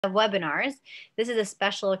webinars. This is a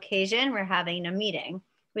special occasion. We're having a meeting,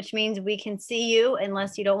 which means we can see you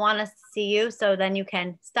unless you don't want us to see you. So then you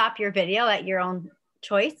can stop your video at your own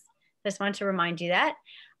choice. Just wanted to remind you that.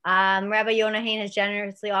 Rabbi Yonah Hain has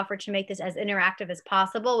generously offered to make this as interactive as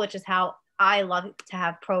possible, which is how I love to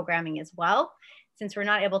have programming as well. Since we're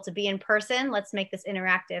not able to be in person, let's make this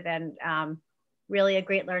interactive and really a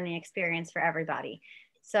great learning experience for everybody.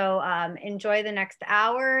 So enjoy the next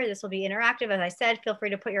hour. This will be interactive. As I said, feel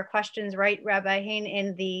free to put your questions, right, Rabbi Hain,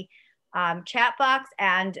 in the chat box.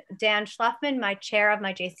 And Dan Schluffman, my chair of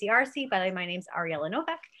my JCRC, by the way, my name's Ariella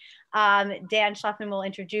Novak. Dan Schluffman will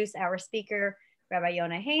introduce our speaker, Rabbi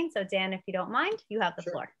Yonah Hain. So Dan, if you don't mind, you have the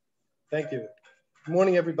floor. Thank you. Good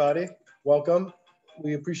morning, everybody. Welcome.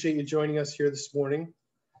 We appreciate you joining us here this morning.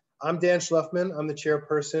 I'm Dan Schluffman. I'm the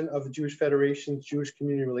chairperson of the Jewish Federation's Jewish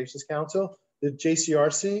Community Relations Council. The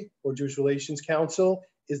JCRC, or Jewish Relations Council,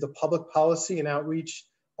 is the public policy and outreach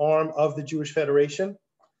arm of the Jewish Federation.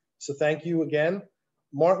 So thank you again.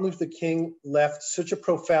 Martin Luther King left such a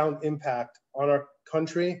profound impact on our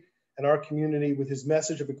country and our community with his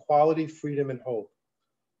message of equality, freedom, and hope.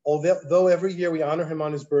 Although every year we honor him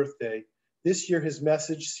on his birthday, this year his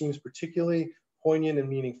message seems particularly poignant and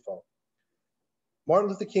meaningful. Martin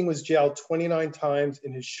Luther King was jailed 29 times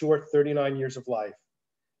in his short 39 years of life.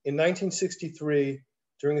 In 1963,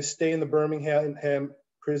 during a stay in the Birmingham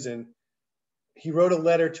prison, he wrote a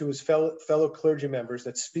letter to his fellow clergy members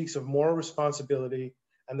that speaks of moral responsibility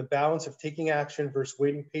and the balance of taking action versus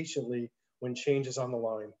waiting patiently when change is on the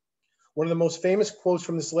line. One of the most famous quotes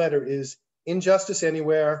from this letter is, "Injustice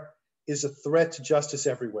anywhere is a threat to justice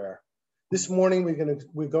everywhere." This morning,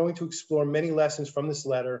 we're going to explore many lessons from this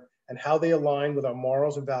letter and how they align with our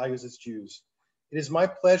morals and values as Jews. It is my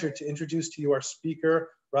pleasure to introduce to you our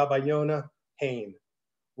speaker, Rabbi Yonah Hain.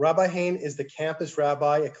 Rabbi Hain is the campus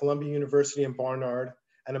rabbi at Columbia University in Barnard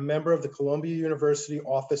and a member of the Columbia University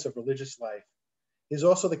Office of Religious Life. He is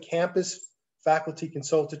also the campus faculty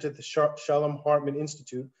consultant at the Shalom Hartman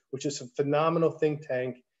Institute, which is a phenomenal think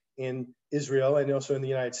tank in Israel and also in the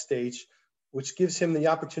United States, which gives him the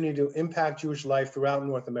opportunity to impact Jewish life throughout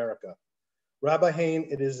North America. Rabbi Hain,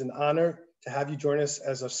 it is an honor to have you join us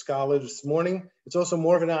as a scholar this morning. It's also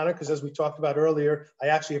more of an honor because, as we talked about earlier, I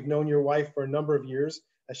actually have known your wife for a number of years,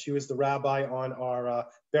 as she was the rabbi on our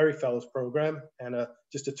Berry Fellows program, and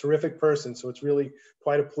just a terrific person. So it's really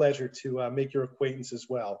quite a pleasure to make your acquaintance as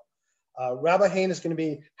well. Rabbi Hain is going to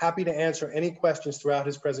be happy to answer any questions throughout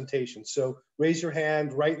his presentation. So raise your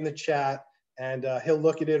hand, write in the chat, and he'll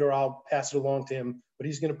look at it or I'll pass it along to him. But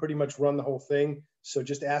he's going to pretty much run the whole thing. So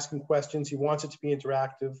just ask him questions. He wants it to be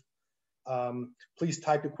interactive. Please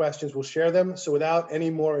type your questions. We'll share them. So without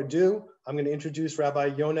any more ado, I'm going to introduce Rabbi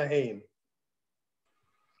Yonah Hain.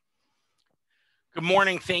 Good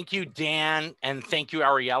morning. Thank you, Dan, and thank you,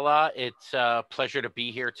 Ariella. It's a pleasure to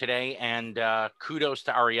be here today, and kudos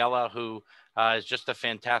to Ariella, who is just a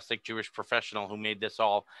fantastic Jewish professional who made this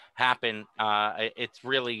all happen. It's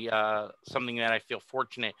really something that I feel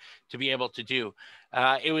fortunate to be able to do.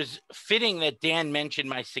 It was fitting that Dan mentioned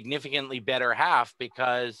my significantly better half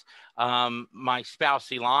because my spouse,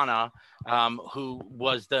 Ilana, who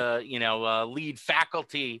was the lead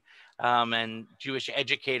faculty and Jewish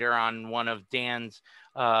educator on one of Dan's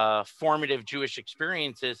formative Jewish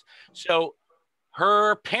experiences. So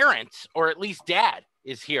her parents, or at least dad,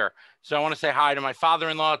 is here. So I want to say hi to my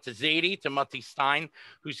father-in-law, to Zadie, to Mati Stein,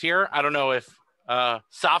 who's here. I don't know if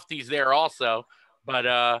Softy's there also,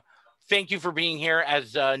 but thank you for being here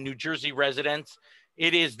as New Jersey residents.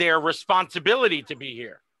 It is their responsibility to be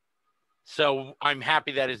here. So I'm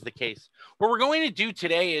happy that is the case. What we're going to do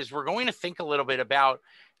today is we're going to think a little bit about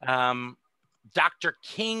Dr.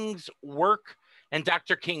 King's work and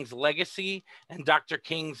Dr. King's legacy and Dr.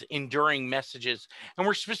 King's enduring messages. And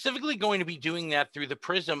we're specifically going to be doing that through the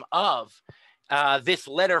prism of this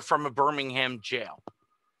letter from a Birmingham jail.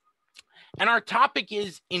 And our topic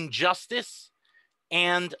is injustice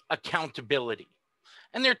and accountability.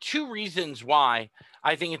 And there are two reasons why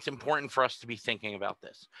I think it's important for us to be thinking about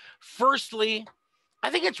this. Firstly, I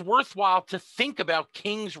think it's worthwhile to think about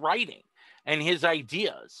King's writing and his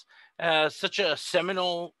ideas. Such a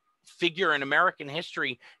seminal figure in American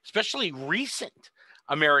history, especially recent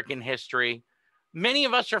American history. Many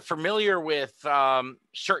of us are familiar with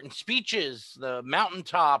certain speeches, the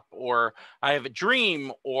mountaintop, or I Have a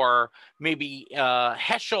Dream, or maybe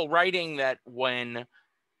Heschel writing that when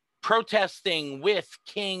protesting with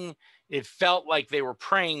King, it felt like they were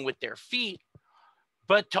praying with their feet.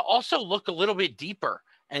 But to also look a little bit deeper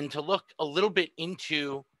and to look a little bit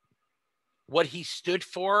into what he stood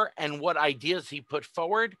for and what ideas he put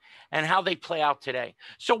forward and how they play out today.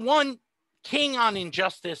 So one, king on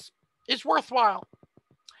injustice is worthwhile.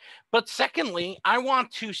 But secondly, I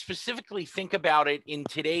want to specifically think about it in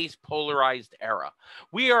today's polarized era.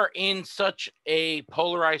 We are in such a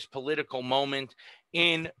polarized political moment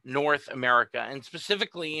in North America, and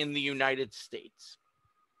specifically in the United States.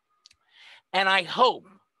 And I hope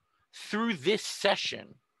through this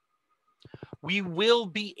session, we will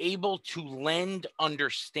be able to lend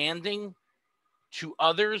understanding to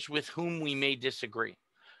others with whom we may disagree.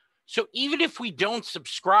 So even if we don't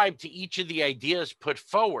subscribe to each of the ideas put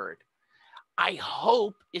forward, I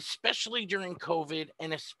hope, especially during COVID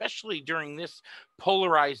and especially during this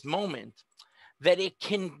polarized moment, that it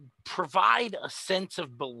can provide a sense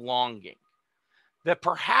of belonging, that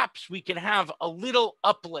perhaps we can have a little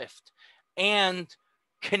uplift and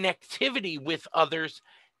connectivity with others,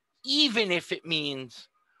 even if it means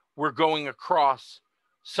we're going across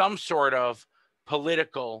some sort of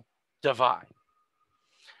political divide.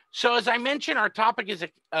 So as I mentioned, our topic is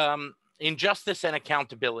injustice and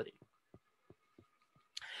accountability.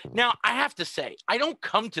 Now, I have to say, I don't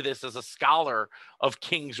come to this as a scholar of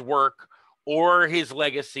King's work or his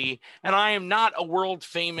legacy, and I am not a world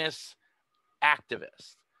famous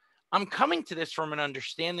activist. I'm coming to this from an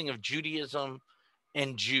understanding of Judaism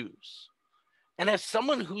and Jews. And as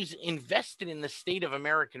someone who's invested in the state of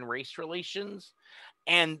American race relations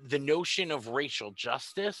and the notion of racial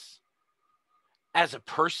justice, as a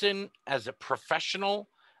person, as a professional,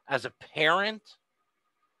 as a parent,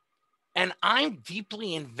 and I'm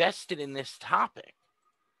deeply invested in this topic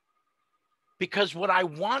because what I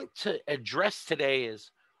want to address today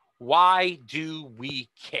is, why do we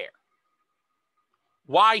care?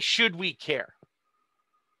 Why should we care?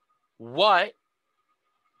 What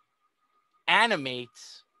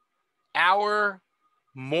animates our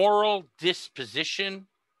moral disposition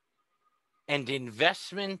and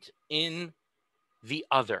investment in the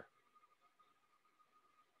other?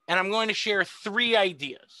 And I'm going to share three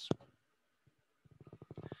ideas.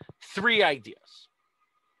 Three ideas.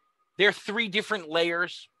 There are three different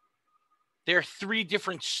layers. There are three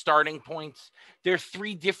different starting points. There are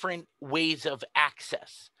three different ways of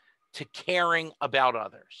access to caring about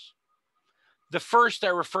others. The first I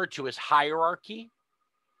refer to as hierarchy.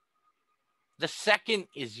 The second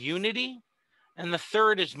is unity. And the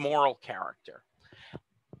third is moral character.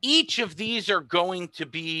 Each of these are going to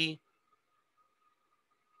be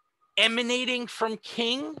emanating from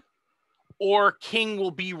King, or King will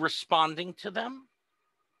be responding to them.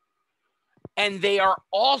 And they are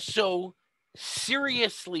also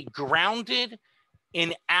seriously grounded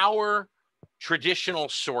in our traditional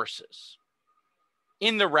sources,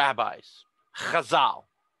 in the rabbis, Chazal,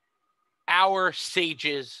 our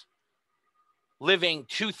sages living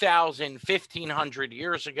 2,000, 1,500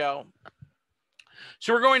 years ago.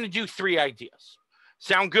 So we're going to do three ideas.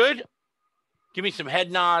 Sound good? Give me some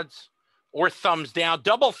head nods or thumbs down,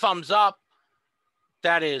 double thumbs up.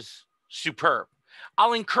 That is superb.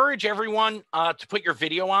 I'll encourage everyone to put your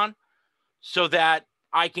video on so that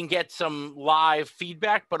I can get some live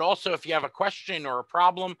feedback, but also if you have a question or a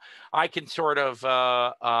problem, I can sort of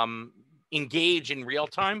engage in real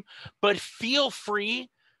time. But feel free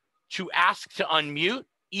to ask to unmute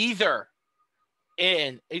either.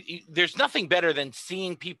 And there's nothing better than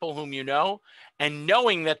seeing people whom you know and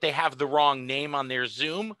knowing that they have the wrong name on their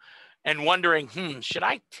Zoom and wondering, should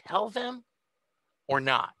I tell them or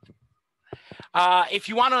not? If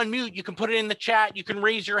you want to unmute, you can put it in the chat. You can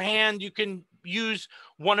raise your hand. You can use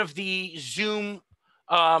one of the Zoom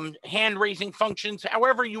hand raising functions,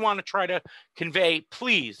 however you want to try to convey.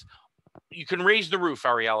 Please, you can raise the roof,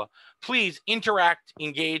 Ariella. Please interact,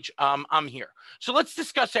 engage. I'm here. So let's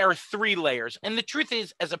discuss our three layers. And the truth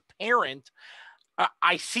is, as a parent,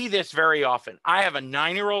 I see this very often. I have a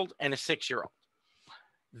 9-year-old and a 6-year-old.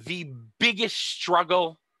 The biggest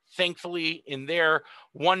struggle, thankfully, in their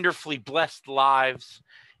wonderfully blessed lives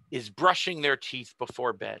is brushing their teeth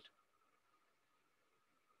before bed.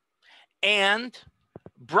 And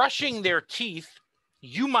brushing their teeth,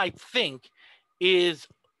 you might think, is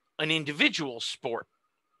an individual sport,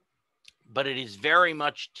 but it is very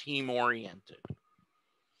much team-oriented.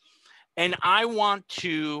 And I want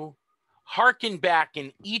to hearken back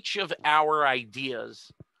in each of our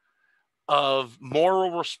ideas of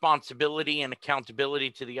moral responsibility and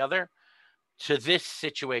accountability to the other to this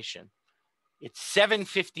situation. It's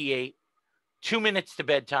 7:58, 2 minutes to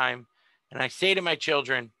bedtime, and I say to my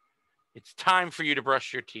children, it's time for you to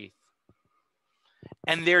brush your teeth.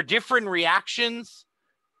 And their different reactions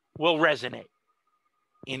will resonate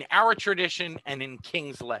in our tradition and in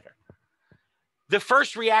King's letter. The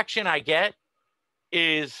first reaction I get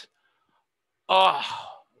is, oh,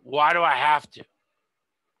 why do I have to?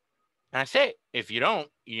 And I say, if you don't,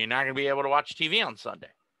 you're not going to be able to watch TV on Sunday.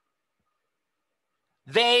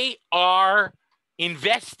 They are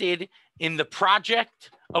invested in the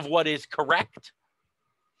project of what is correct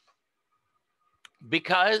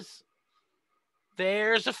because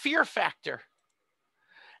there's a fear factor.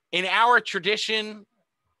 In our tradition,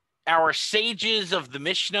 our sages of the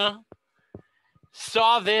Mishnah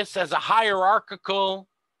saw this as a hierarchical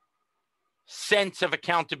sense of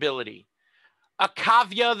accountability.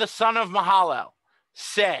 Akavya, the son of Mahalel,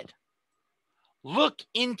 said, look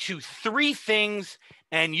into three things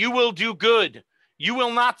and you will do good. You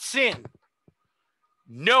will not sin.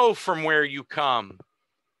 Know from where you come.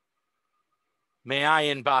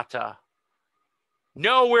 Me'ayin bata.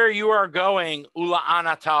 Know where you are going.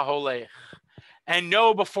 Ula'ana holech. And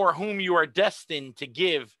know before whom you are destined to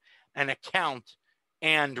give an account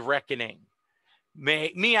and reckoning.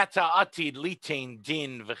 Mi'ata atid litain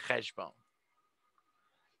din v'cheshbon.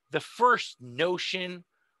 The first notion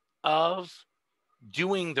of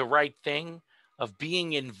doing the right thing, of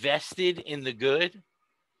being invested in the good,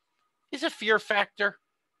 is a fear factor.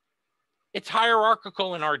 It's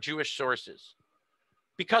hierarchical in our Jewish sources.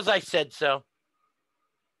 Because I said so.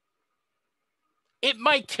 It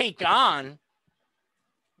might take on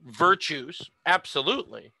virtues,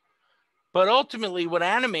 absolutely. But ultimately, what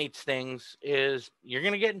animates things is you're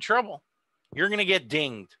going to get in trouble. You're going to get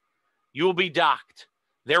dinged. You will be docked.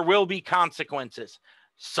 There will be consequences.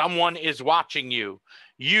 Someone is watching you.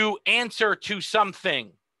 You answer to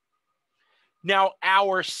something. Now,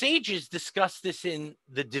 our sages discuss this in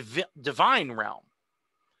the divine realm.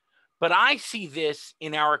 But I see this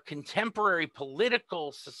in our contemporary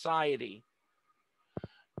political society.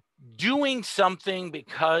 Doing something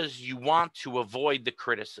because you want to avoid the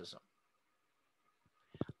criticism.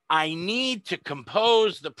 I need to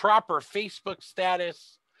compose the proper Facebook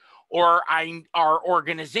status, or our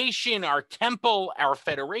organization, our temple, our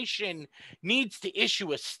federation needs to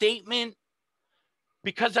issue a statement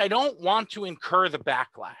because I don't want to incur the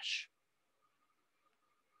backlash.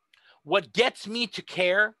 What gets me to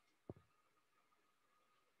care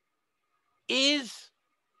is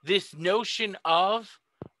this notion of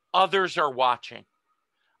others are watching.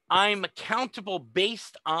 I'm accountable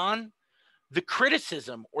based on the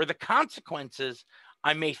criticism or the consequences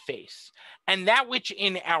I may face. And that which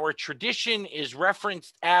in our tradition is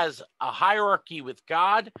referenced as a hierarchy with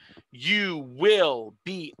God, you will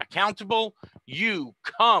be accountable. You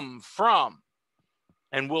come from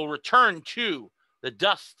and will return to the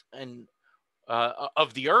dust and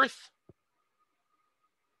of the earth.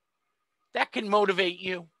 That can motivate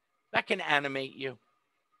you. That can animate you.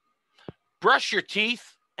 Brush your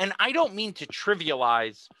teeth. And I don't mean to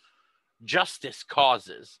trivialize justice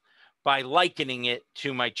causes by likening it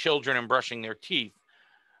to my children and brushing their teeth.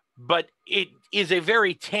 But it is a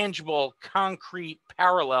very tangible, concrete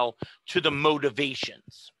parallel to the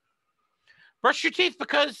motivations. Brush your teeth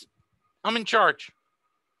because I'm in charge.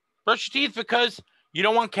 Brush your teeth because you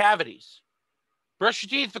don't want cavities. Brush your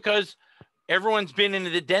teeth because everyone's been in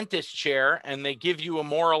the dentist chair and they give you a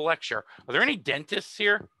moral lecture. Are there any dentists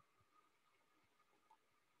here?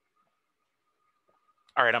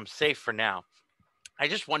 All right, I'm safe for now. I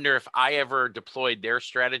just wonder if I ever deployed their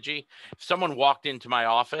strategy. If someone walked into my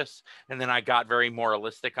office and then I got very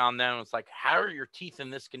moralistic on them, it's like, how are your teeth in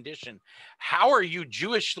this condition? How are you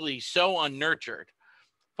Jewishly so unnurtured?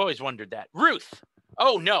 I've always wondered that. Ruth.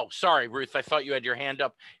 Oh, no, sorry, Ruth. I thought you had your hand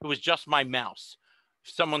up. It was just my mouse.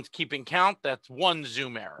 If someone's keeping count, that's one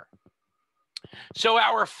Zoom error. So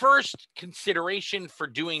our first consideration for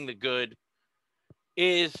doing the good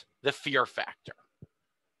is the fear factor.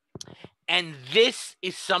 And this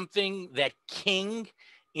is something that King,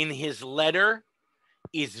 in his letter,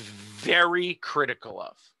 is very critical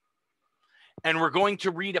of. And we're going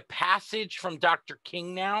to read a passage from Dr.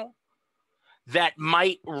 King now that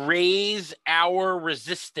might raise our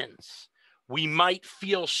resistance. We might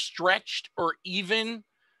feel stretched or even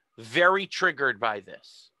very triggered by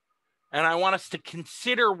this. And I want us to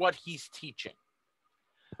consider what he's teaching.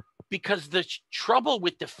 Because the trouble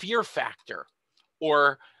with the fear factor,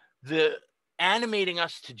 or the animating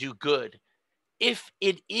us to do good, if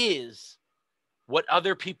it is what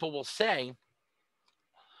other people will say,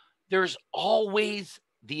 there's always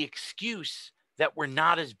the excuse that we're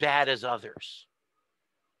not as bad as others.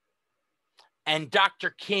 And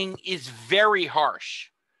Dr. King is very harsh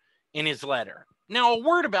in his letter. Now, a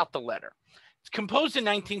word about the letter. It's composed in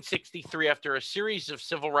 1963 after a series of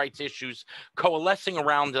civil rights issues coalescing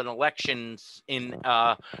around an elections in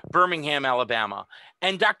Birmingham, Alabama.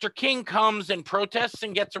 And Dr. King comes and protests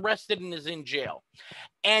and gets arrested and is in jail.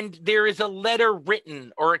 And there is a letter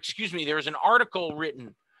written, or excuse me, there is an article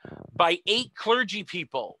written by 8 clergy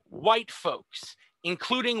people, white folks,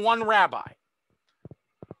 including one rabbi,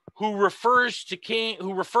 who refer to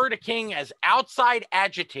King as outside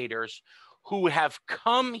agitators who have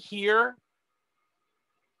come here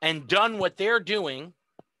and done what they're doing,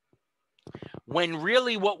 when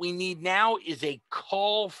really what we need now is a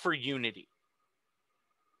call for unity.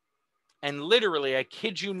 And literally, I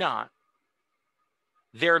kid you not,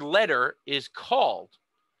 their letter is called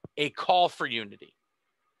a call for unity.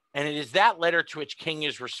 And it is that letter to which King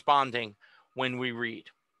is responding when we read.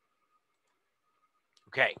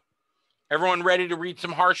 Okay, everyone ready to read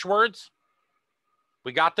some harsh words?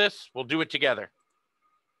 We got this? We'll do it together.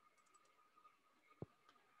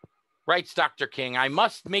 Writes Dr. King, I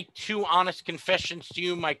must make 2 honest confessions to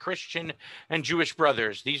you, my Christian and Jewish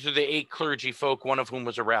brothers. These are the 8 clergy folk, one of whom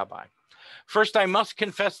was a rabbi. First, I must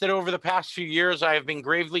confess that over the past few years, I have been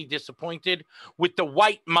gravely disappointed with the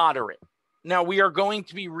white moderate. Now, we are going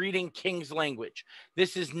to be reading King's language.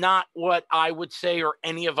 This is not what I would say or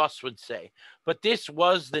any of us would say, but this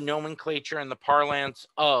was the nomenclature and the parlance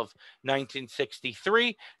of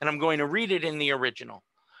 1963, and I'm going to read it in the original.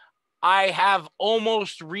 I have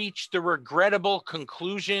almost reached the regrettable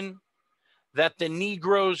conclusion that the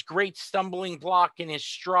Negro's great stumbling block in his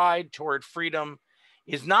stride toward freedom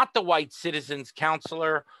is not the white citizen's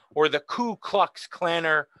counselor or the Ku Klux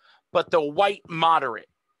Klanner, but the white moderate,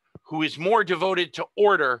 who is more devoted to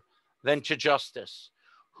order than to justice,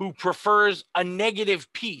 who prefers a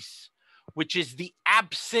negative peace, which is the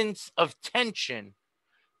absence of tension,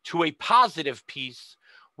 to a positive peace,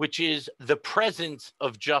 which is the presence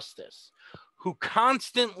of justice, who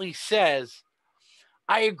constantly says,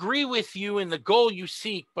 I agree with you in the goal you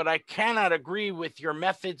seek, but I cannot agree with your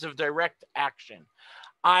methods of direct action.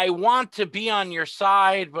 I want to be on your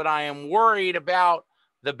side, but I am worried about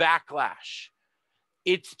the backlash.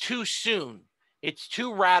 It's too soon. It's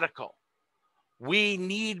too radical. We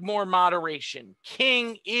need more moderation.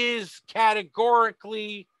 King is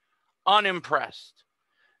categorically unimpressed.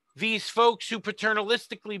 These folks who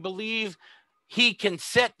paternalistically believe he can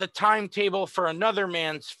set the timetable for another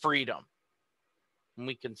man's freedom. And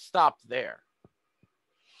we can stop there.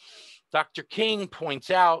 Dr. King points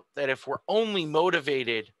out that if we're only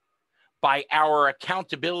motivated by our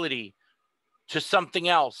accountability to something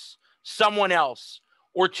else, someone else,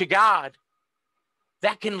 or to God,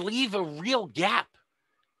 that can leave a real gap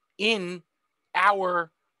in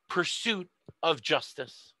our pursuit of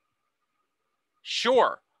justice.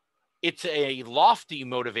 Sure, it's a lofty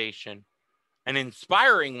motivation, an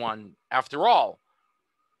inspiring one. After all,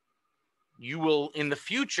 you will in the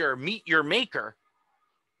future meet your maker,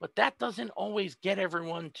 but that doesn't always get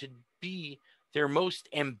everyone to be their most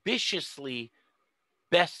ambitiously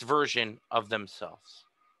best version of themselves.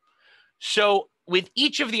 So with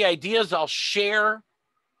each of the ideas, I'll share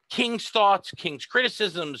King's thoughts, King's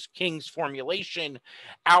criticisms, King's formulation,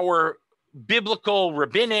 our biblical,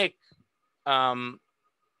 rabbinic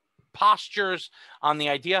postures on the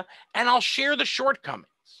idea, and I'll share the shortcomings.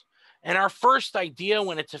 And our first idea,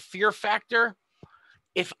 when it's a fear factor,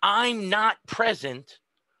 if I'm not present,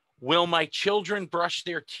 will my children brush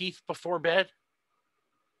their teeth before bed?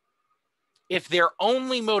 If their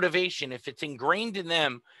only motivation, if it's ingrained in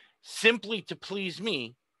them simply to please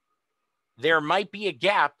me, there might be a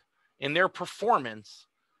gap in their performance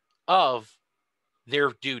of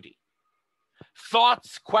their duty.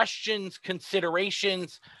 Thoughts, questions,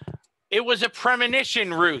 considerations. It was a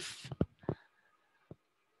premonition, Ruth.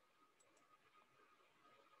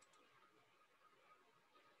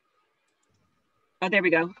 Oh, there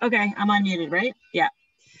we go. Okay, I'm unmuted, right? Yeah.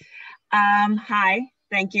 Hi,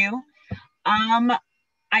 thank you.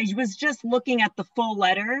 I was just looking at the full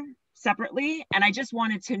letter separately, and I just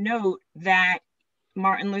wanted to note that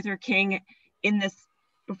Martin Luther King, in this,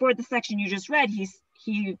 before the section you just read,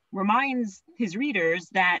 he reminds his readers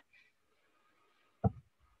that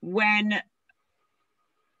when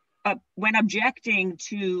objecting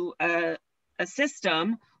to a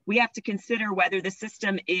system, we have to consider whether the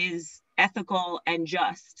system is ethical and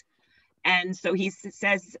just. And so he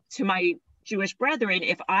says to my Jewish brethren,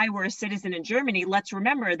 if I were a citizen in Germany, let's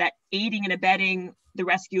remember that aiding and abetting the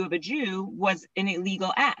rescue of a Jew was an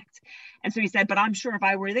illegal act. And so he said, but I'm sure if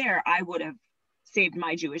I were there, I would have saved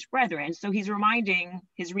my Jewish brethren. So he's reminding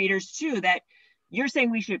his readers too, that you're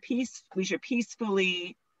saying we should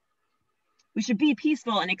be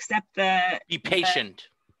peaceful and accept be patient.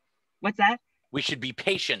 What's that? We should be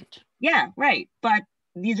patient. Yeah, right. But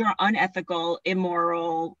these are unethical,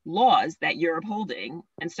 immoral laws that you're upholding.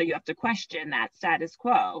 And so you have to question that status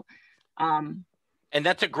quo. And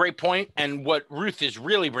that's a great point. And what Ruth is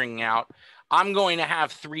really bringing out, I'm going to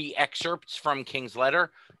have 3 excerpts from King's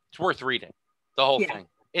letter. It's worth reading, the whole thing.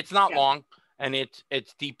 It's not long, and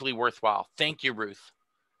it's deeply worthwhile. Thank you, Ruth.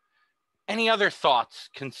 Any other thoughts,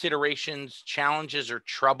 considerations, challenges, or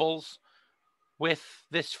troubles with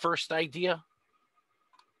this first idea?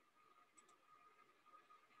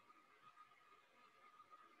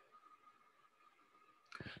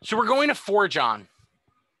 So we're going to forge on.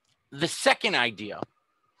 The second idea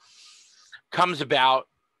comes about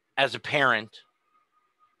as a parent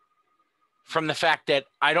from the fact that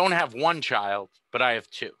I don't have 1 child, but I have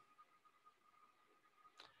 2.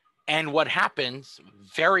 And what happens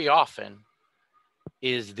very often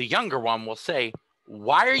is the younger one will say,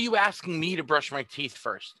 why are you asking me to brush my teeth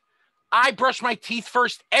first? I brush my teeth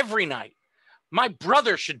first every night. My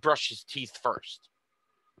brother should brush his teeth first.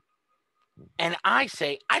 And I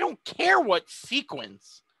say, I don't care what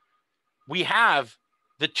sequence we have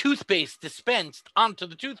the toothpaste dispensed onto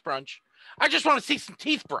the toothbrush. I just want to see some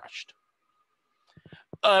teeth brushed.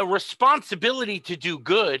 A responsibility to do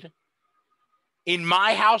good in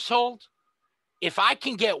my household, if I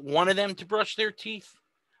can get one of them to brush their teeth,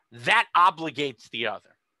 that obligates the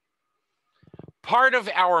other. Part of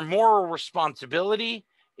our moral responsibility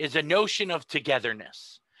is a notion of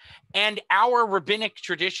togetherness. And our rabbinic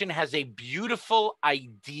tradition has a beautiful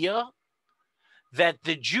idea that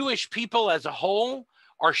the Jewish people as a whole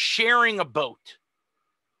are sharing a boat.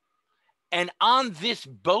 And on this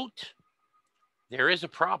boat, there is a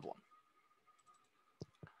problem.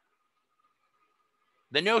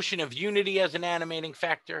 The notion of unity as an animating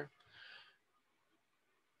factor.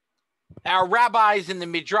 Our rabbis in the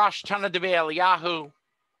Midrash Tana Debe Eliyahu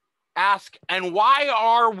ask, and why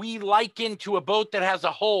are we likened to a boat that has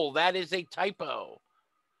a hole? That is a typo.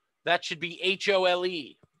 That should be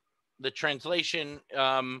H-O-L-E. The translation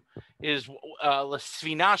is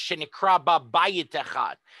L'sfina shenikra ba bayit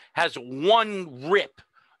echad, has 1 rip,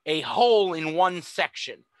 a hole in 1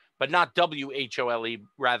 section, but not W-H-O-L-E,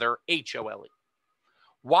 rather H-O-L-E.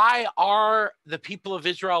 Why are the people of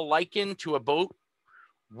Israel likened to a boat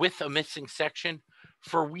with a missing section?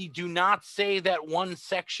 For we do not say that 1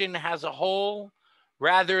 section has a hole,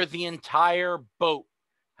 rather the entire boat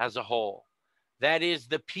has a hole. That is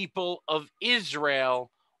the people of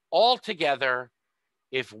Israel all together.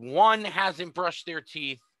 If one hasn't brushed their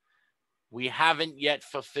teeth, we haven't yet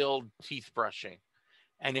fulfilled teeth brushing.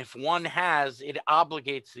 And if one has, it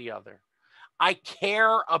obligates the other. I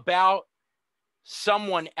care about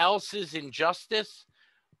someone else's injustice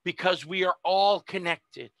because we are all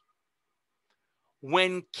connected.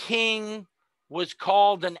 When King was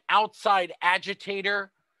called an outside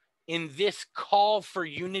agitator in this call for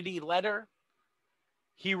unity letter,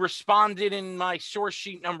 he responded in my source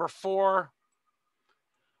sheet number 4.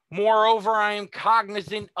 Moreover, I am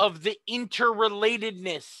cognizant of the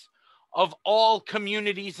interrelatedness of all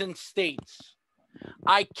communities and states.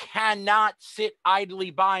 I cannot sit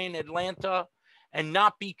idly by in Atlanta and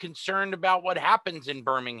not be concerned about what happens in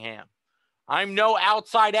Birmingham. I'm no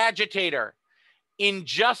outside agitator.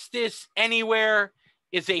 Injustice anywhere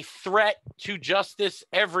is a threat to justice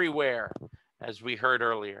everywhere, as we heard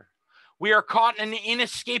earlier. We are caught in an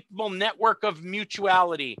inescapable network of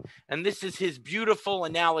mutuality, and this is his beautiful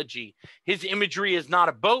analogy. His imagery is not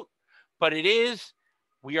a boat, but it is,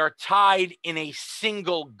 we are tied in a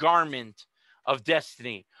single garment of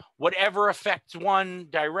destiny. Whatever affects one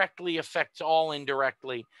directly affects all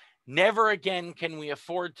indirectly. Never again can we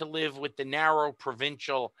afford to live with the narrow,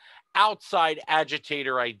 provincial, outside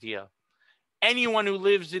agitator idea. Anyone who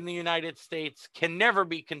lives in the United States can never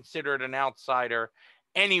be considered an outsider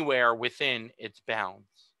anywhere within its bounds.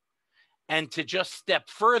 And to just step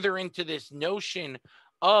further into this notion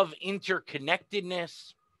of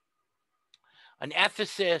interconnectedness, an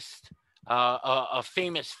ethicist, a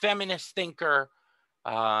famous feminist thinker,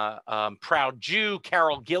 proud Jew,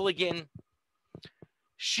 Carol Gilligan,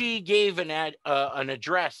 she gave an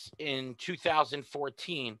address in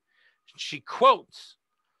 2014. She quotes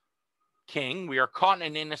King, we are caught in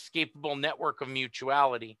an inescapable network of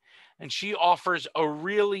mutuality. And she offers a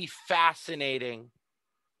really fascinating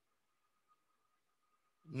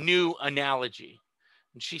new analogy.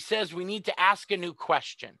 And she says we need to ask a new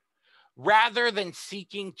question. Rather than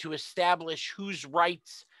seeking to establish whose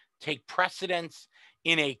rights take precedence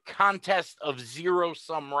in a contest of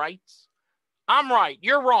zero-sum rights, I'm right,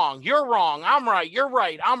 you're wrong, I'm right, you're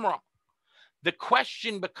right, I'm wrong. The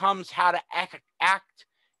question becomes how to act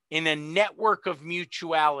in a network of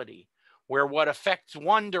mutuality, where what affects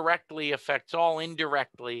one directly affects all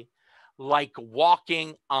indirectly, like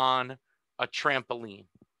walking on a trampoline.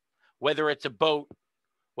 Whether it's a boat,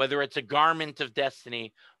 whether it's a garment of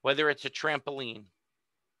destiny, whether it's a trampoline.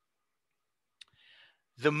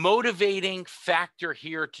 The motivating factor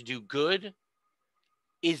here to do good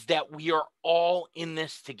is that we are all in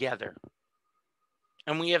this together.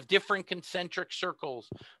 And we have different concentric circles,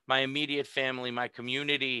 my immediate family, my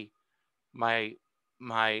community, my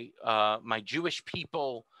Jewish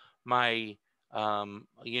people, my,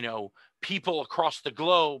 people across the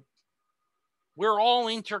globe. We're all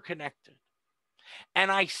interconnected.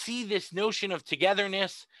 And I see this notion of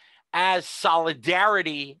togetherness as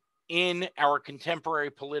solidarity in our contemporary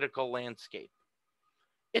political landscape.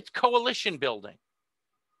 It's coalition building.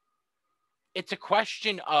 It's a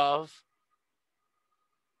question of,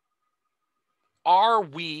 are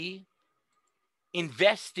we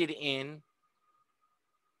invested in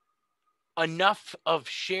enough of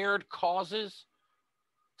shared causes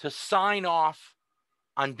to sign off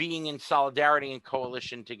on being in solidarity and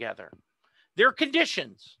coalition together? There are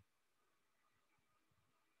conditions.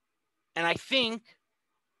 And I think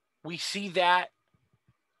we see that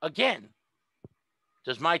again.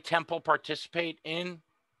 Does my temple participate in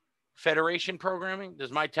Federation programming?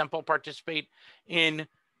 Does my temple participate in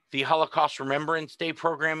the Holocaust Remembrance Day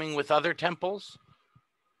programming with other temples?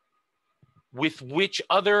 With which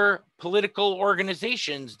other political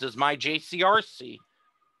organizations does my JCRC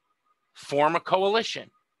form a coalition?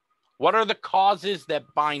 What are the causes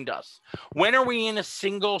that bind us? When are we in a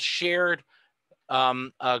single shared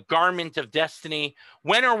garment of destiny?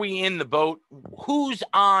 When are we in the boat? Who's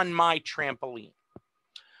on my trampoline?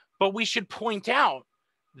 But we should point out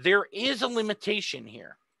there is a limitation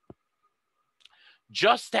here.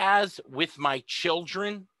 Just as with my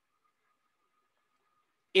children,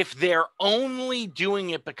 if they're only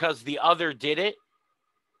doing it because the other did it,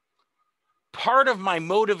 part of my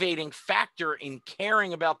motivating factor in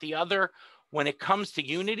caring about the other when it comes to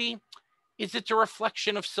unity is it's a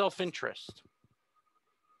reflection of self-interest.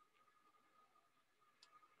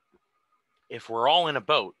 If we're all in a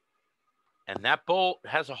boat and that boat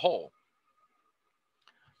has a hole,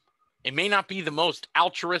 it may not be the most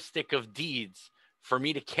altruistic of deeds for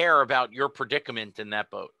me to care about your predicament in that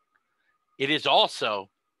boat. It is also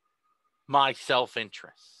my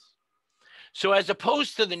self-interest. So as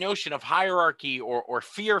opposed to the notion of hierarchy or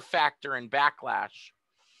fear factor and backlash,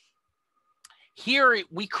 here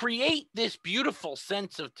we create this beautiful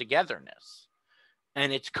sense of togetherness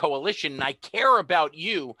and its coalition. And I care about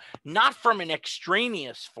you, not from an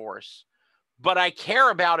extraneous force, but I care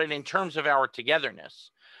about it in terms of our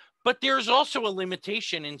togetherness. But there's also a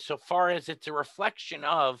limitation insofar as it's a reflection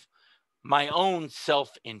of my own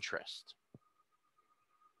self-interest.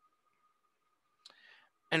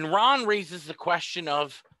 And Ron raises the question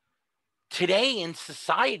of today in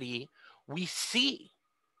society, we see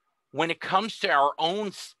when it comes to our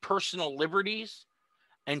own personal liberties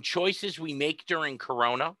and choices we make during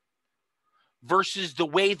Corona versus the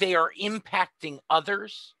way they are impacting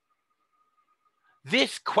others,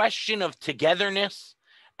 this question of togetherness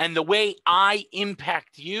and the way I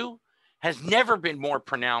impact you has never been more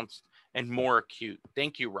pronounced and more acute.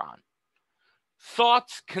 Thank you, Ron.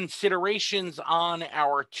 Thoughts, considerations on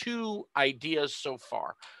our two ideas so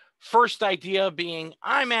far. First idea being,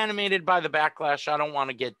 I'm animated by the backlash. I don't want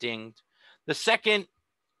to get dinged. The second,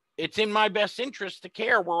 it's in my best interest to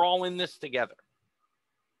care. We're all in this together.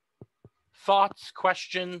 Thoughts,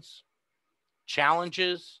 questions,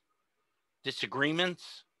 challenges,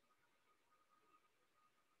 disagreements.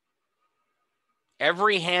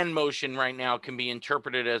 Every hand motion right now can be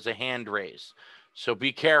interpreted as a hand raise, so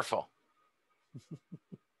be careful.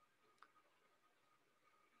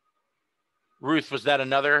 Ruth, was that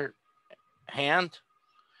another hand?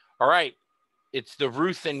 All right, it's the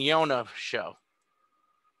Ruth and Yona show.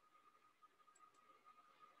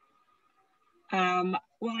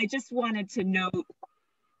 Well, I just wanted to note,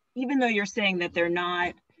 even though you're saying that they're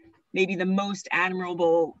not maybe the most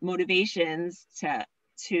admirable motivations to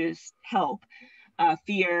help,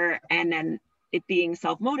 fear and then it being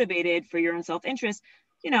self-motivated for your own self-interest,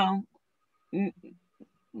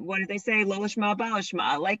 what did they say? Lolishma,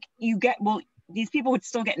 balishma. Like these people would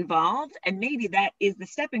still get involved, and maybe that is the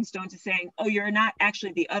stepping stone to saying, oh, you're not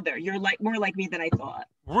actually the other. You're more like me than I thought.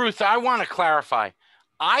 Ruth, I want to clarify.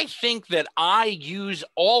 I think that I use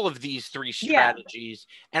all of these three strategies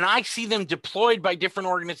and I see them deployed by different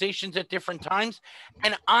organizations at different times.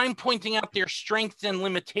 And I'm pointing out their strengths and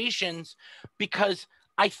limitations because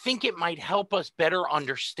I think it might help us better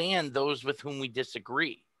understand those with whom we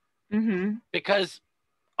disagree. Mm-hmm. Because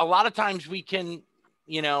a lot of times we can,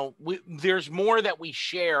 there's more that we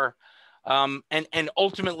share. And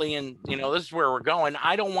ultimately, and this is where we're going.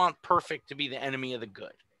 I don't want perfect to be the enemy of the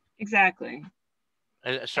good. Exactly.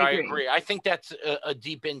 So I agree. I think that's a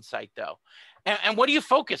deep insight, though. And what do you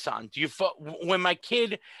focus on? Do you when my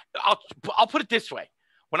kid? I'll put it this way: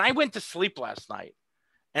 when I went to sleep last night,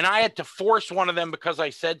 and I had to force one of them because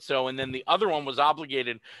I said so, and then the other one was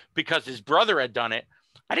obligated because his brother had done it,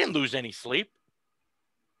 I didn't lose any sleep.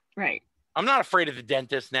 Right. I'm not afraid of the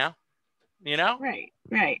dentist now. You know? Right.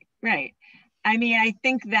 I mean, I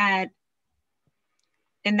think that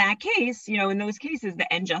in that case, in those cases,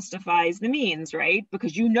 the end justifies the means, right?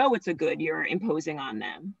 Because it's a good you're imposing on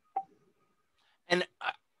them. And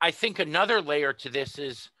I think another layer to this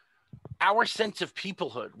is our sense of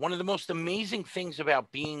peoplehood. One of the most amazing things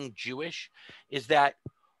about being Jewish is that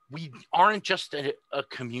we aren't just a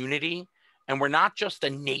community, and we're not just a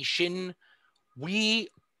nation. We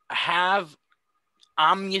have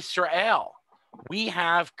Am Yisrael. We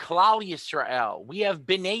have Klal Yisrael. We have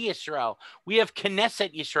Bnei Yisrael. We have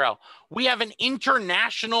Knesset Yisrael. We have an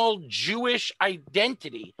international Jewish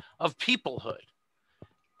identity of peoplehood.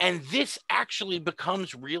 And this actually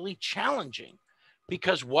becomes really challenging,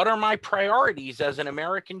 because what are my priorities as an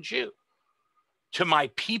American Jew? To my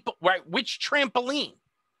people, right? Which trampoline?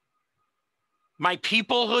 My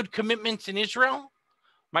peoplehood commitments in Israel?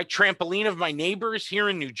 My trampoline of my neighbors here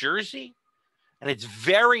in New Jersey? And it's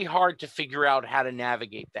very hard to figure out how to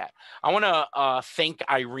navigate that. I want to thank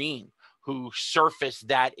Irene, who surfaced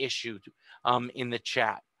that issue in the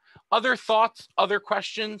chat. Other thoughts, other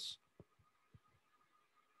questions?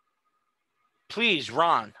 Please,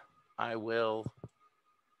 Ron, I will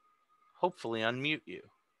hopefully unmute you.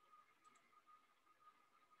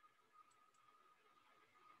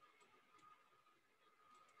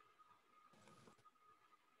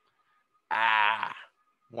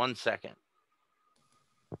 One second.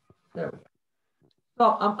 There we go.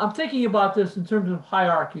 So I'm thinking about this in terms of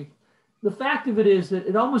hierarchy. The fact of it is that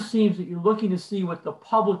it almost seems that you're looking to see what the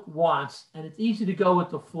public wants, and it's easy to go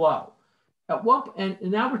with the flow. And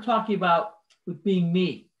now we're talking about with being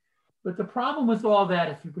me. But the problem with all that,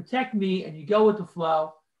 if you protect me and you go with the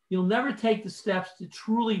flow, you'll never take the steps to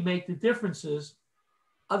truly make the differences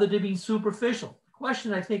other than being superficial. The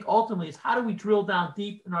question, I think, ultimately is how do we drill down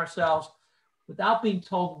deep in ourselves without being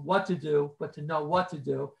told what to do, but to know what to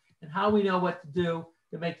do, and how we know what to do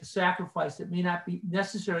to make the sacrifice that may not be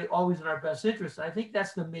necessarily always in our best interest. And I think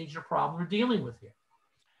that's the major problem we're dealing with here.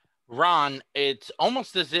 Ron, it's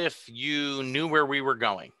almost as if you knew where we were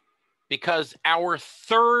going, because our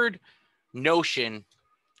third notion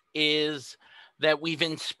is that we've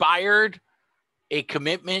inspired a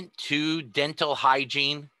commitment to dental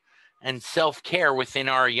hygiene and self-care within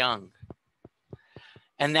our young,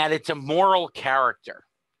 and that it's a moral character.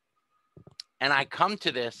 And I come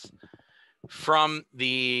to this from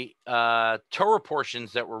the Torah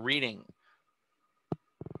portions that we're reading,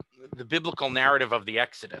 the biblical narrative of the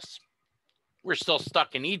Exodus. We're still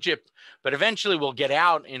stuck in Egypt, but eventually we'll get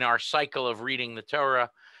out in our cycle of reading the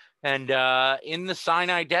Torah. And in the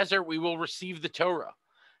Sinai desert, we will receive the Torah.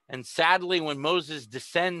 And sadly, when Moses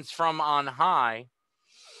descends from on high,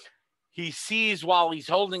 he sees while he's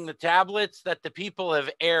holding the tablets that the people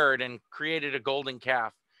have erred and created a golden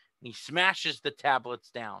calf. He smashes the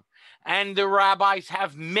tablets down. And the rabbis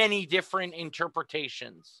have many different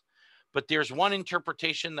interpretations. But there's one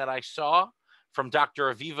interpretation that I saw from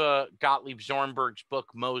Dr. Aviva Gottlieb Zornberg's book,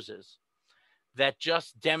 Moses, that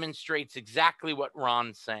just demonstrates exactly what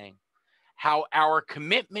Ron's saying. How our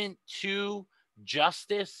commitment to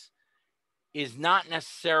justice is not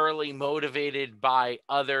necessarily motivated by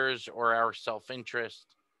others or our self-interest.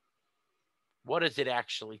 What does it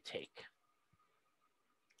actually take?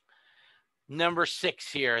 Number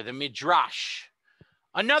 6 here, the Midrash.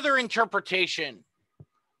 Another interpretation.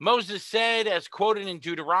 Moses said, as quoted in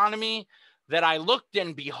Deuteronomy, that I looked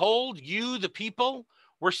and behold, you, the people,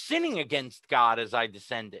 were sinning against God as I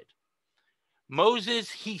descended.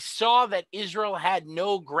 Moses, he saw that Israel had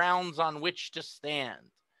no grounds on which to stand.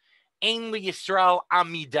 Ein li Yisrael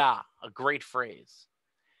amidah, a great phrase.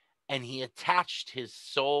 And he attached his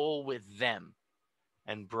soul with them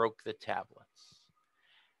and broke the tablets.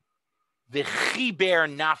 V'chiber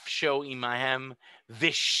nafsho imahem,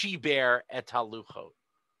 v'shiber et haluchot.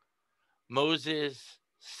 Moses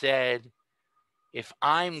said, if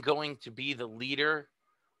I'm going to be the leader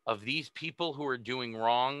of these people who are doing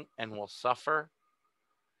wrong and will suffer,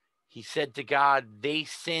 he said to God, they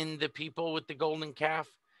sinned, the people with the golden calf,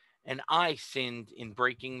 and I sinned in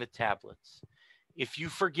breaking the tablets. If you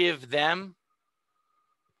forgive them,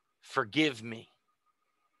 forgive me.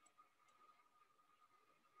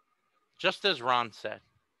 Just as Ron said,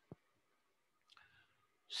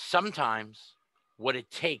 sometimes what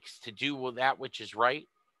it takes to do that which is right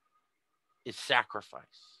is sacrifice.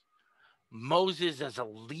 Moses, as a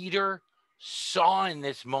leader, saw in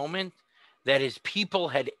this moment that his people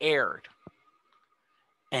had erred.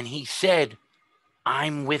 And he said,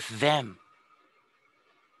 I'm with them.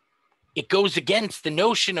 It goes against the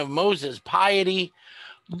notion of Moses' piety.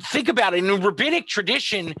 Think about it. In the rabbinic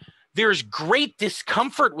tradition, there's great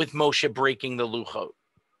discomfort with Moshe breaking the Luchot.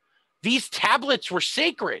 These tablets were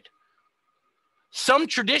sacred. Some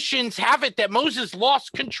traditions have it that Moses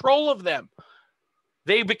lost control of them.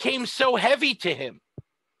 They became so heavy to him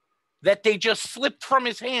that they just slipped from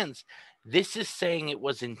his hands. This is saying it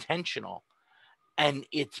was intentional, and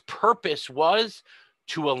its purpose was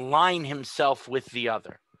to align himself with the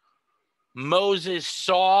other. Moses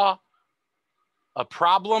saw a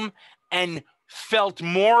problem and felt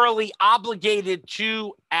morally obligated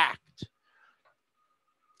to act.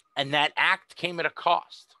 And that act came at a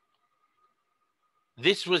cost.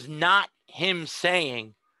 This was not him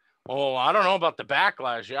saying, oh, I don't know about the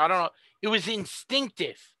backlash. I don't know. It was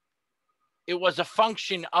instinctive. It was a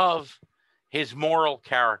function of his moral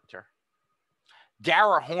character.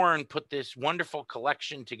 Dara Horn put this wonderful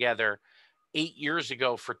collection together 8 years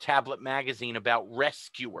ago for Tablet Magazine about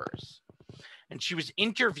rescuers. And she was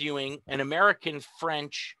interviewing an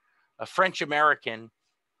French-American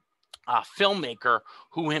filmmaker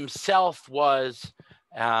who himself was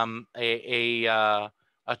a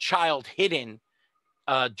child hidden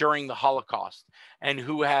during the Holocaust, and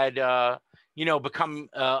who had become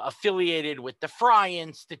affiliated with the Fry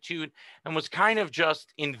Institute and was kind of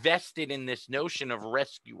just invested in this notion of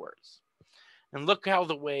rescuers. And look how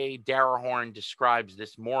the way Dara Horn describes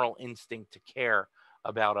this moral instinct to care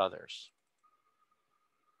about others.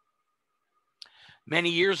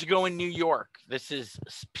 Many years ago in New York, this is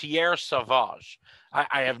Pierre Sauvage.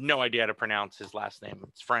 I have no idea how to pronounce his last name.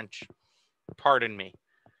 It's French. Pardon me.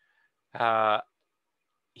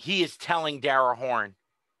 He is telling Dara Horn,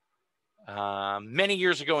 many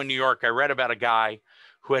years ago in New York, I read about a guy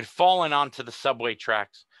who had fallen onto the subway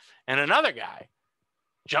tracks, and another guy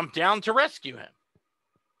jumped down to rescue him.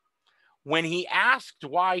 When he asked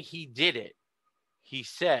why he did it, he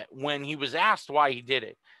said, he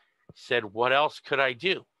said, what else could I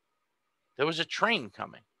do? There was a train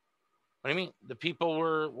coming. What do you mean? The people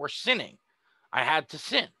were sinning. I had to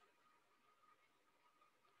sin.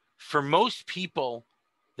 For most people,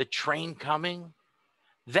 the train coming,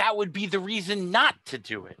 that would be the reason not to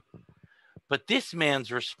do it. But this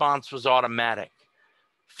man's response was automatic.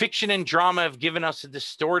 Fiction and drama have given us a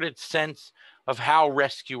distorted sense of how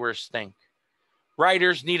rescuers think.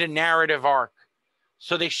 Writers need a narrative arc.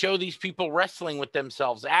 So they show these people wrestling with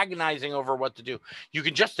themselves, agonizing over what to do. You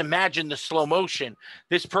can just imagine the slow motion.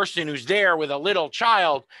 This person who's there with a little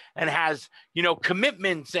child and has,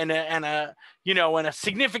 commitments and a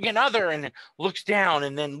significant other, and looks down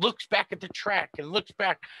and then looks back at the track and looks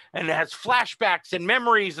back and has flashbacks and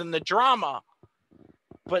memories and the drama.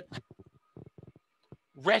 But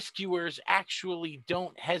rescuers actually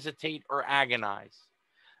don't hesitate or agonize.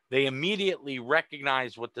 They immediately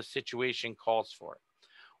recognize what the situation calls for.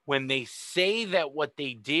 When they say that what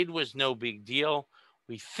they did was no big deal,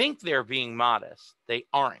 we think they're being modest. They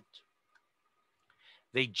aren't.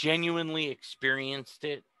 They genuinely experienced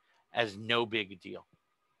it as no big deal.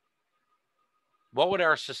 What would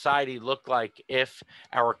our society look like if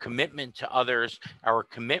our commitment to others, our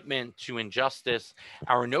commitment to injustice,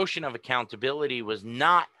 our notion of accountability was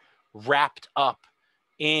not wrapped up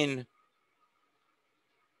in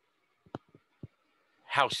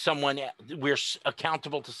how we're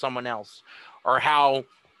accountable to someone else, or how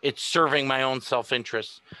it's serving my own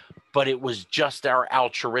self-interest, but it was just our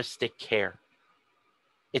altruistic care.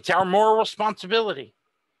 It's our moral responsibility.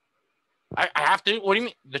 I have to, what do you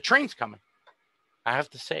mean? The train's coming. I have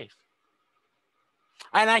to save.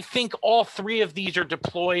 And I think all three of these are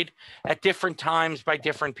deployed at different times by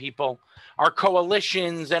different people. Our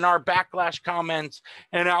coalitions and our backlash comments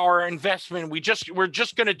and our investment, we're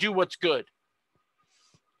just going to do what's good.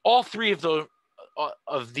 All three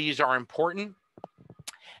of these are important,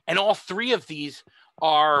 and all three of these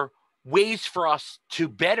are ways for us to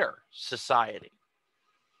better society.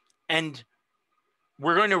 And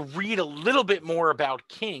we're going to read a little bit more about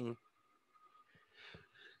King.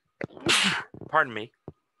 Pardon me.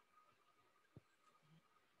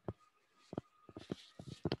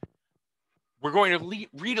 We're going to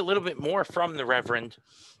read a little bit more from the Reverend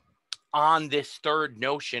on this third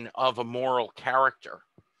notion of a moral character.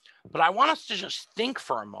 But I want us to just think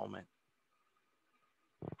for a moment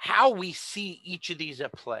how we see each of these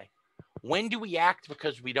at play. When do we act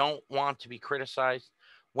because we don't want to be criticized?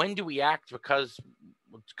 When do we act because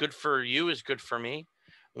what's good for you is good for me?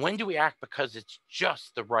 When do we act because it's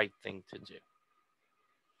just the right thing to do?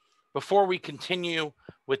 Before we continue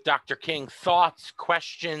with Dr. King, thoughts,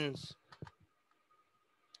 questions,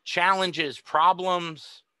 challenges,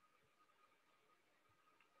 problems?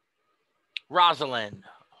 Rosalind,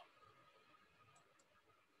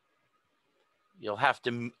 you'll have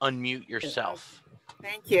to unmute yourself.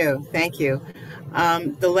 Thank you. Thank you.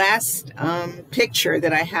 The last picture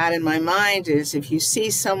that I had in my mind is, if you see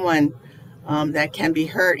someone that can be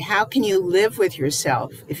hurt, how can you live with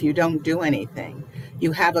yourself if you don't do anything?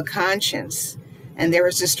 You have a conscience. And there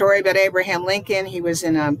was a story about Abraham Lincoln. He was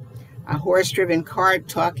in a horse-driven cart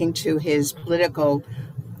talking to his political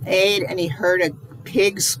aide, and he heard a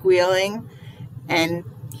pig squealing, and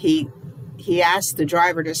he asked the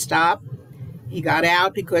driver to stop. He got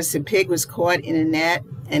out because the pig was caught in a net,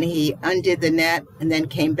 and he undid the net and then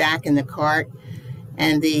came back in the cart.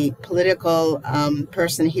 And the political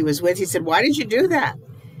person he was with, he said, "Why did you do that?"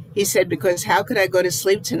 He said, "Because how could I go to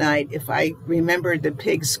sleep tonight if I remembered the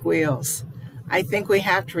pig squeals?" I think we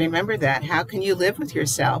have to remember that. How can you live with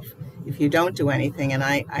yourself if you don't do anything? And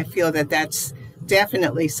I feel that that's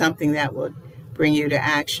definitely something that would bring you to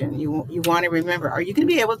action. You want to remember, are you going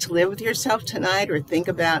to be able to live with yourself tonight, or think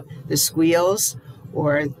about the squeals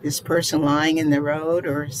or this person lying in the road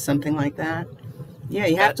or something like that? Yeah,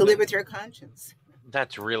 you have to live with your conscience.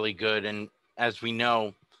 That's really good. And as we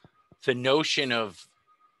know, the notion of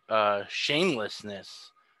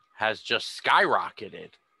shamelessness has just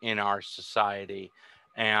skyrocketed in our society.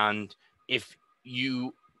 And if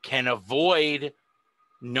you can avoid,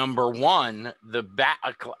 number one,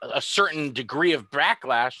 a certain degree of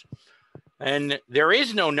backlash, and there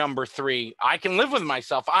is no number three, I can live with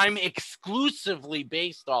myself. I'm exclusively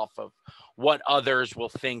based off of what others will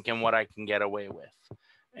think and what I can get away with.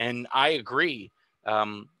 And I agree.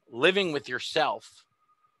 Living with yourself,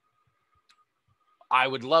 I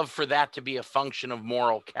would love for that to be a function of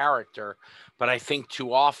moral character, but I think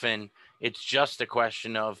too often it's just a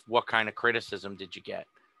question of what kind of criticism did you get?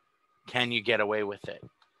 Can you get away with it?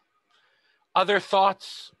 Other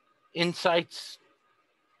thoughts, insights?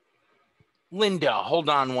 Linda, hold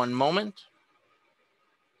on one moment.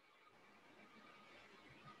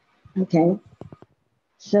 Okay.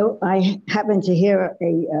 So I happened to hear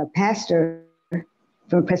a pastor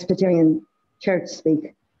from Presbyterian Church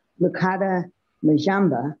speak, Lukata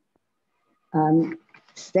Majamba,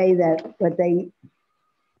 say that what they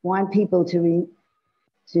want people to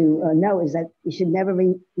know is that we should never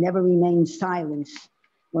remain silent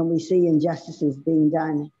when we see injustices being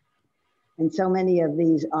done. And so many of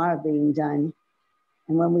these are being done.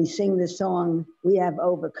 And when we sing the song, "We Have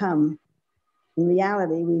Overcome," in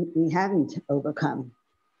reality, we haven't overcome.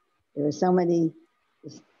 There are so many,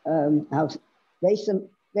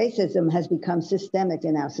 racism has become systemic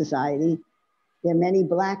in our society. There are many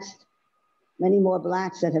more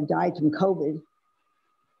blacks that have died from COVID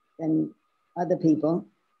than other people.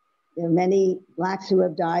 There are many blacks who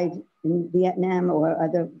have died in Vietnam or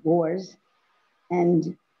other wars.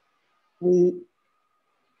 And he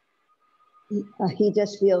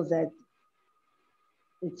just feels that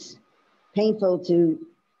it's painful to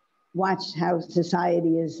watch how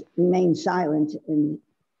society has remained silent in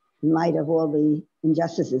light of all the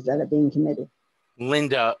injustices that are being committed.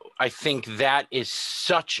 Linda, I think that is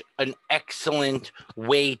such an excellent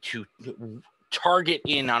way to target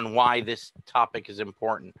in on why this topic is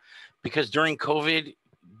important. Because during COVID,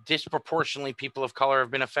 disproportionately people of color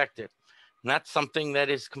have been affected. And that's something that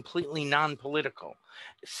is completely non-political.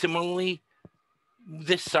 Similarly,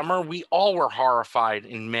 this summer, we all were horrified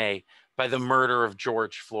in May by the murder of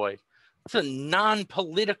George Floyd. It's a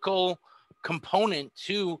non-political component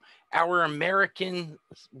to our American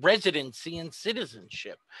residency and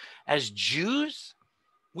citizenship. As Jews,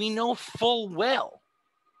 we know full well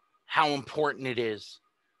how important it is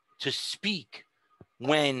to speak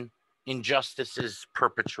when injustice is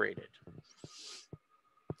perpetrated.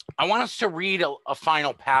 I want us to read a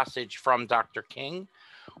final passage from Dr. King,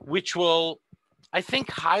 which will, I think,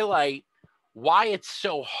 highlight why it's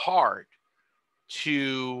so hard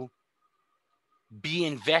to be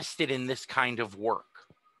invested in this kind of work.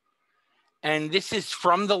 And this is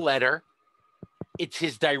from the letter. It's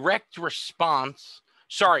his direct response.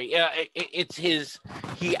 He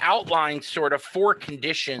outlines sort of 4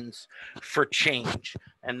 conditions for change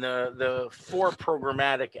and the 4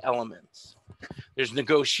 programmatic elements. There's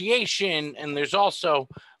negotiation, and there's also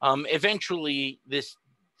eventually this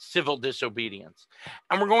civil disobedience.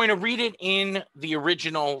 And we're going to read it in the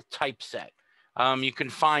original typeset. You can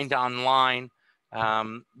find online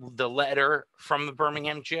the letter from the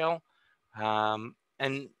Birmingham jail.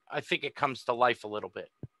 And I think it comes to life a little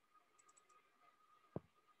bit.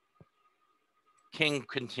 King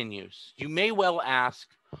continues, "You may well ask,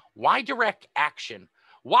 why direct action?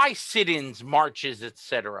 Why sit-ins, marches,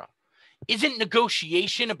 etc.? Isn't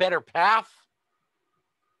negotiation a better path?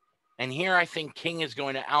 And here I think King is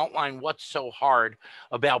going to outline what's so hard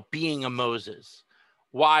about being a Moses,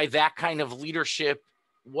 why that kind of leadership,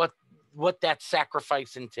 what that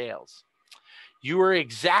sacrifice entails. You are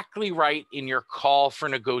exactly right in your call for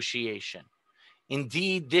negotiation.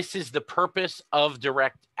 Indeed, this is the purpose of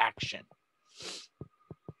direct action.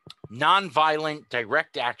 Nonviolent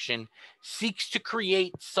direct action seeks to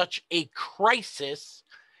create such a crisis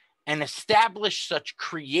and establish such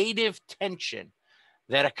creative tension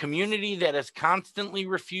that a community that has constantly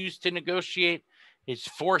refused to negotiate is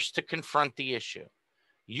forced to confront the issue.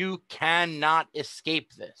 You cannot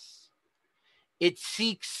escape this. It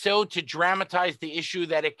seeks so to dramatize the issue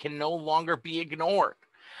that it can no longer be ignored.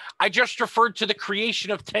 I just referred to the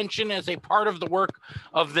creation of tension as a part of the work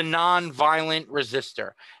of the nonviolent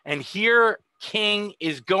resistor. And here King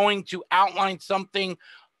is going to outline something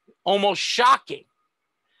almost shocking,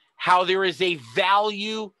 how there is a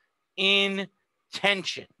value in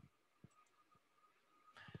tension.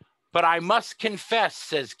 But I must confess,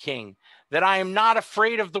 says King, that I am not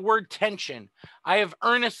afraid of the word tension. I have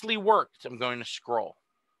earnestly worked. I'm going to scroll.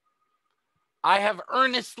 I have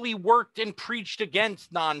earnestly worked and preached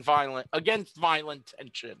against violent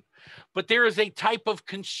tension. But there is a type of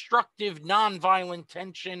constructive nonviolent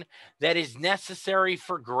tension that is necessary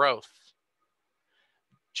for growth.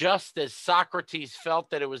 Just as Socrates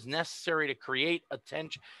felt that it was necessary to create a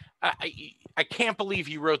tension. I can't believe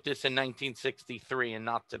he wrote this in 1963 and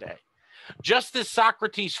not today. Just as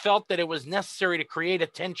Socrates felt that it was necessary to create a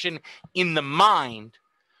tension in the mind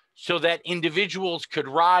so that individuals could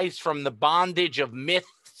rise from the bondage of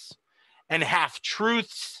myths and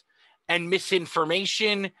half-truths and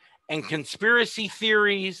misinformation and conspiracy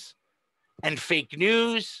theories and fake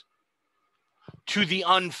news to the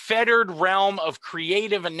unfettered realm of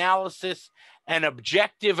creative analysis and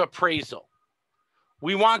objective appraisal.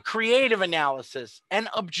 We want creative analysis and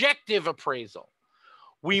objective appraisal.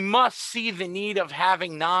 We must see the need of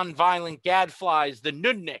having nonviolent gadflies, the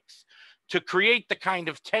nudniks, to create the kind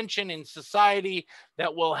of tension in society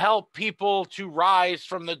that will help people to rise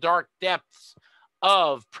from the dark depths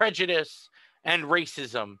of prejudice and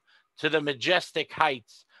racism to the majestic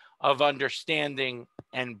heights of understanding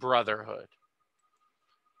and brotherhood.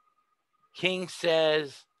 King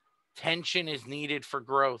says tension is needed for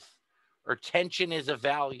growth, or tension is a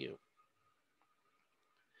value.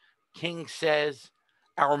 King says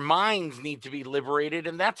our minds need to be liberated,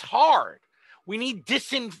 and that's hard. We need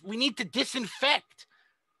to disinfect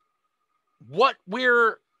what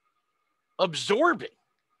we're absorbing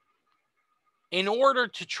in order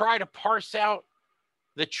to try to parse out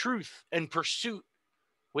the truth and pursue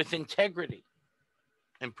with integrity.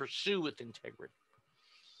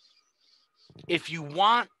 If you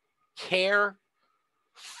want care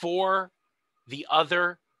for the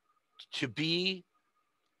other to be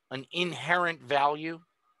an inherent value,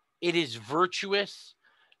 it is virtuous,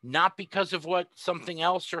 not because of what something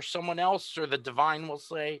else or someone else or the divine will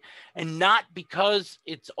say, and not because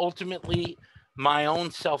it's ultimately my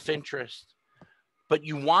own self-interest, but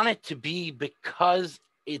you want it to be because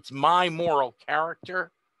it's my moral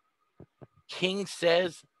character. King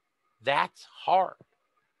says that's hard.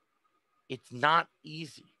 It's not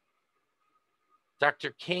easy.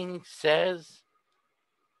 Dr. King says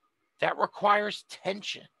that requires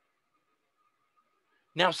tension.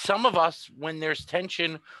 Now, some of us, when there's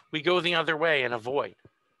tension, we go the other way and avoid.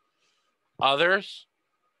 Others,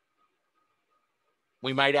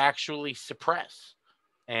 we might actually suppress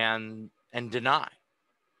and deny.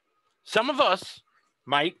 Some of us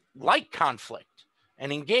might like conflict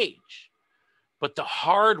and engage, but the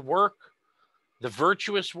hard work, the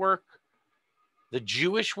virtuous work, the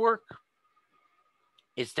Jewish work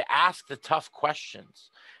is to ask the tough questions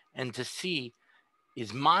and to see,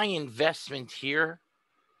 is my investment here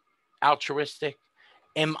altruistic?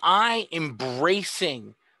 Am I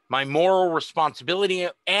embracing my moral responsibility?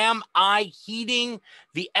 Am I heeding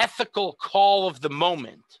the ethical call of the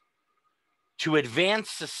moment to advance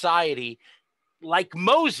society like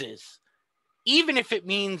Moses, even if it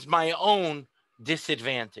means my own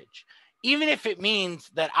disadvantage, even if it means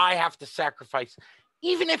that I have to sacrifice,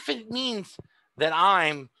 even if it means that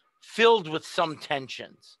I'm filled with some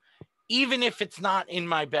tensions, even if it's not in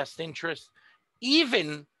my best interest,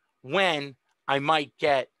 even when I might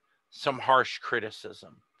get some harsh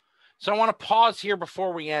criticism. So I want to pause here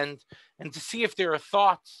before we end and to see if there are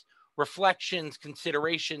thoughts, reflections,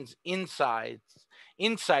 considerations,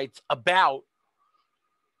 insights about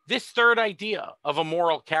this third idea of a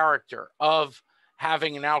moral character, of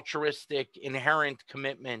having an altruistic inherent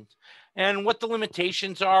commitment, and what the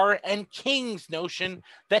limitations are, and King's notion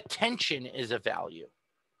that tension is a value.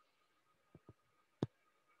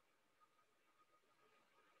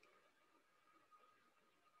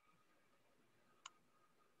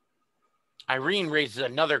 Irene raises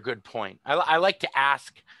another good point. I like to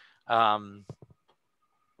ask, I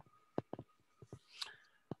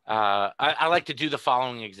like to do the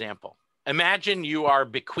following example. Imagine you are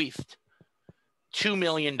bequeathed $2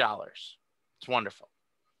 million. It's wonderful.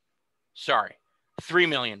 Sorry, $3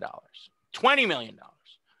 million, $20 million,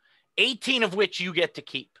 18 of which you get to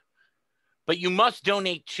keep. But you must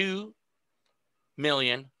donate 2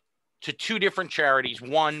 million to 2 different charities,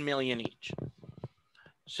 1 million each.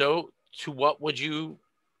 So to what would you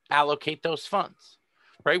allocate those funds,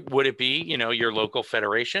 right? Would it be, you know, your local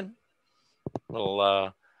federation?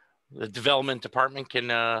 Well, the development department can,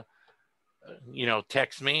 you know,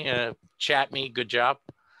 text me, chat me, good job.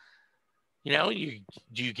 You know,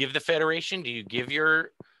 do you give the federation? Do you give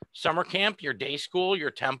your summer camp, your day school, your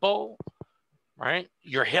temple, right?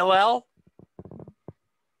 Your Hillel?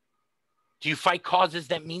 Do you fight causes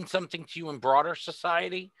that mean something to you in broader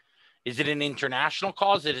society? Is it an international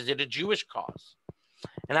cause? Is it a Jewish cause?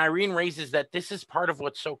 And Irene raises that this is part of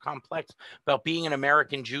what's so complex about being an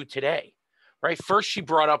American Jew today, right? First, she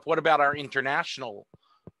brought up, what about our international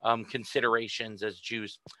considerations as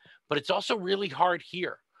Jews? But it's also really hard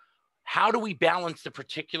here. How do we balance the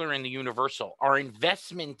particular and the universal? Our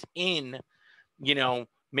investment in, you know,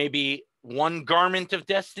 maybe one garment of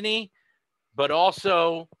destiny, but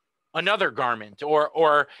also another garment,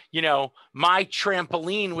 or you know, my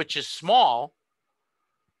trampoline, which is small,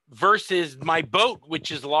 versus my boat, which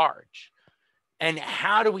is large. And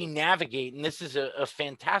how do we navigate? And this is a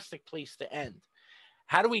fantastic place to end.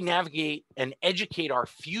 How do we navigate and educate our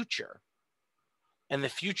future and the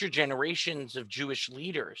future generations of Jewish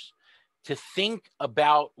leaders to think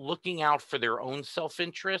about looking out for their own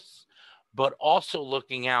self-interests, but also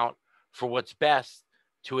looking out for what's best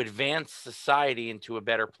to advance society into a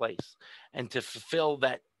better place and to fulfill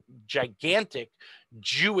that gigantic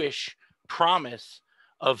Jewish promise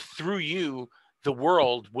of, through you, the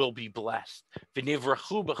world will be blessed.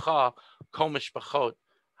 V'nivrachu b'cha kol mishpachot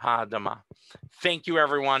ha'adama. Thank you,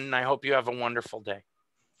 everyone, and I hope you have a wonderful day.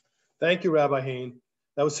 Thank you, Rabbi Hain.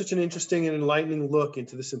 That was such an interesting and enlightening look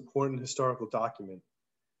into this important historical document.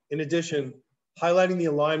 In addition, highlighting the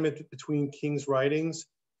alignment between King's writings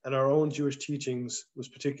and our own Jewish teachings was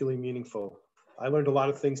particularly meaningful. I learned a lot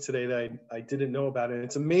of things today that I didn't know about, and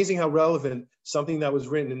it's amazing how relevant something that was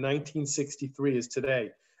written in 1963 is today.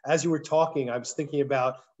 As you were talking, I was thinking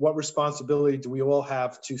about what responsibility do we all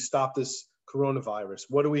have to stop this coronavirus?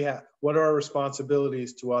 What do we have? What are our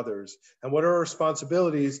responsibilities to others? And what are our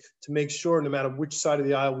responsibilities to make sure, no matter which side of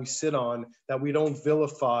the aisle we sit on, that we don't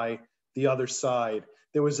vilify the other side?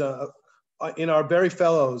 There was in our Berry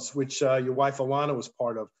Fellows, which your wife Alana was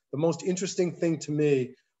part of, the most interesting thing to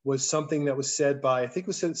me was something that was said by, I think it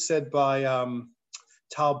was said by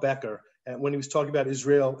Tal Becker, and when he was talking about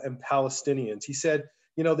Israel and Palestinians. He said,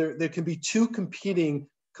 you know, there can be 2 competing,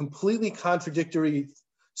 completely contradictory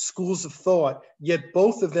schools of thought, yet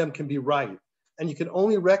both of them can be right. And you can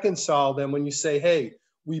only reconcile them when you say, hey,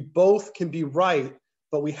 we both can be right,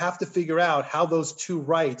 but we have to figure out how those 2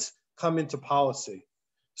 rights come into policy.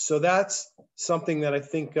 So that's something that I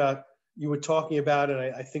think you were talking about, and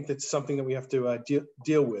I think that's something that we have to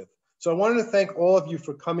deal with. So I wanted to thank all of you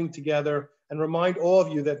for coming together and remind all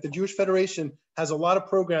of you that the Jewish Federation has a lot of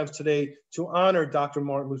programs today to honor Dr.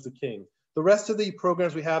 Martin Luther King. The rest of the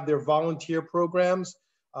programs we have, they're volunteer programs.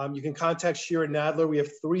 You can contact Shira Nadler. We have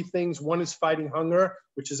 3 things. One is fighting hunger,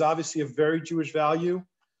 which is obviously a very Jewish value.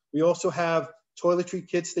 We also have toiletry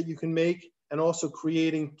kits that you can make, and also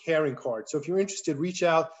creating caring cards. So if you're interested, reach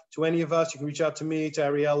out to any of us. You can reach out to me, to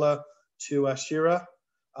Ariella, to Shira.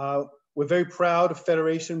 We're very proud of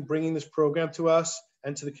Federation bringing this program to us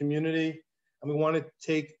and to the community. And we want to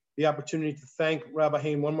take the opportunity to thank Rabbi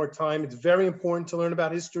Hain one more time. It's very important to learn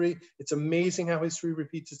about history. It's amazing how history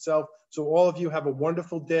repeats itself. So all of you have a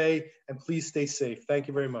wonderful day, and please stay safe. Thank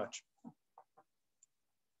you very much.